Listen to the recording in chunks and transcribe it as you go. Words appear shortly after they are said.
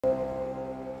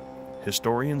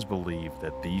Historians believe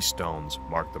that these stones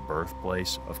mark the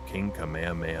birthplace of King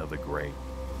Kamehameha the Great.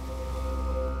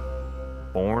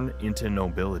 Born into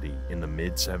nobility in the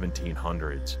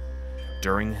mid-1700s,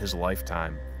 during his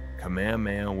lifetime,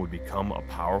 Kamehameha would become a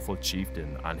powerful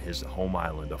chieftain on his home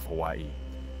island of Hawaii,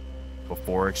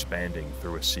 before expanding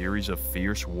through a series of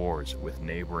fierce wars with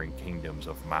neighboring kingdoms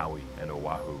of Maui and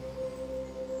Oahu.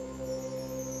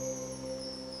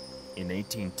 In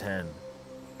 1810,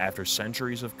 after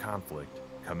centuries of conflict,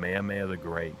 Kamehameha the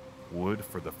Great would,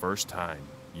 for the first time,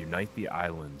 unite the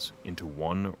islands into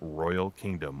one royal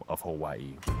kingdom of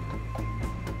Hawaii.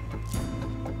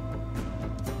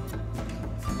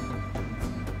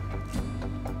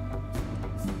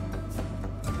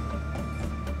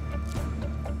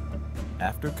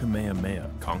 After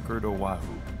Kamehameha conquered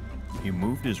Oahu, he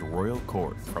moved his royal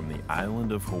court from the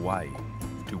island of Hawaii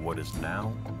to what is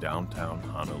now downtown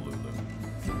Honolulu.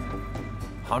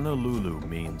 Honolulu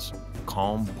means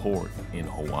calm port in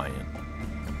Hawaiian.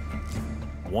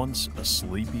 Once a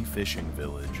sleepy fishing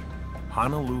village,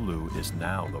 Honolulu is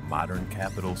now the modern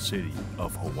capital city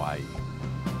of Hawaii.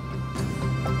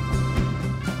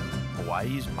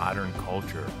 Hawaii's modern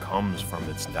culture comes from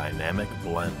its dynamic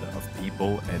blend of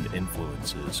people and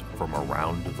influences from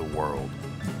around the world.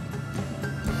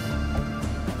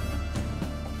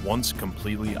 Once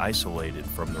completely isolated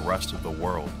from the rest of the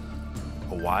world,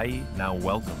 Hawaii now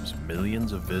welcomes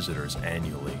millions of visitors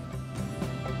annually,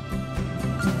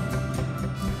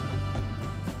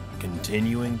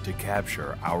 continuing to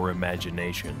capture our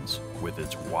imaginations with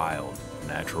its wild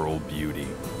natural beauty.